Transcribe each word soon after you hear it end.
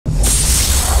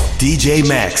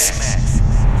DJMax.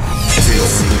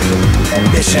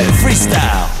 Mission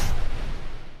Freestyle.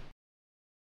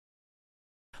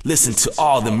 Listen to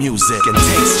all the music and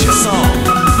taste your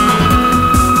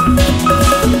song.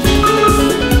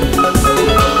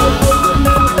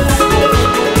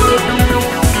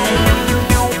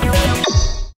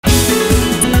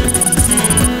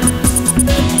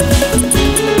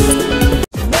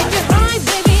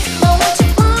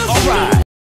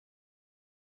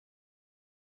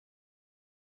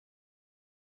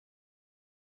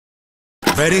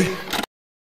 Ready?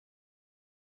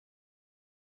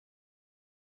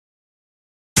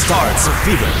 Starts a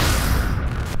fever.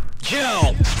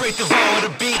 Yo, straight to raw with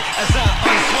a beat as I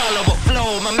unswallow a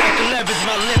flow. My Mac 11's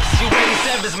my lips,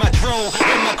 U87's my drone.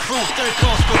 With my crew, third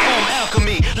course perform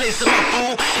alchemy. Lace my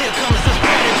fool, here comes the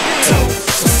spread. So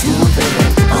smooth, baby.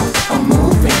 I'm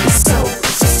moving it so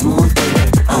smooth,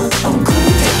 baby. I'm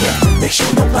cool, yeah. Make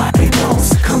sure nobody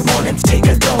knows. Come on and take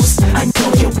a dose. I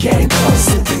know you're getting close.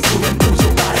 Moving cool and move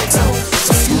your body. So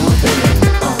smooth,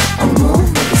 baby. I'm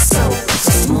moving it so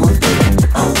smooth, baby.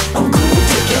 I'm cool,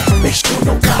 yeah. Make sure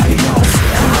nobody knows.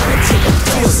 Come on and take a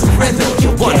dose. I know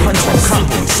you're 100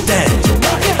 company stand.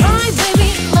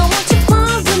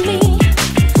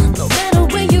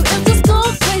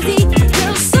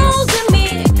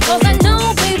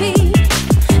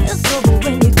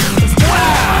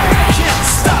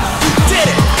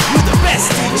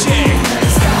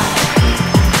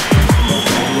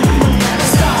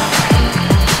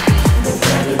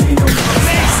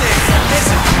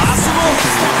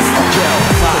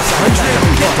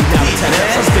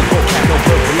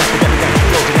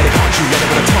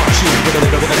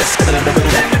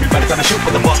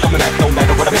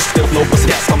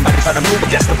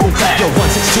 Yo,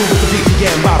 162 with the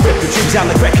BPM, my rip the dreams out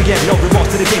like wreck again. No remorse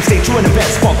to the game, stay true in the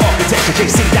best. Spark architecture,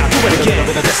 JC down, do it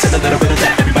again.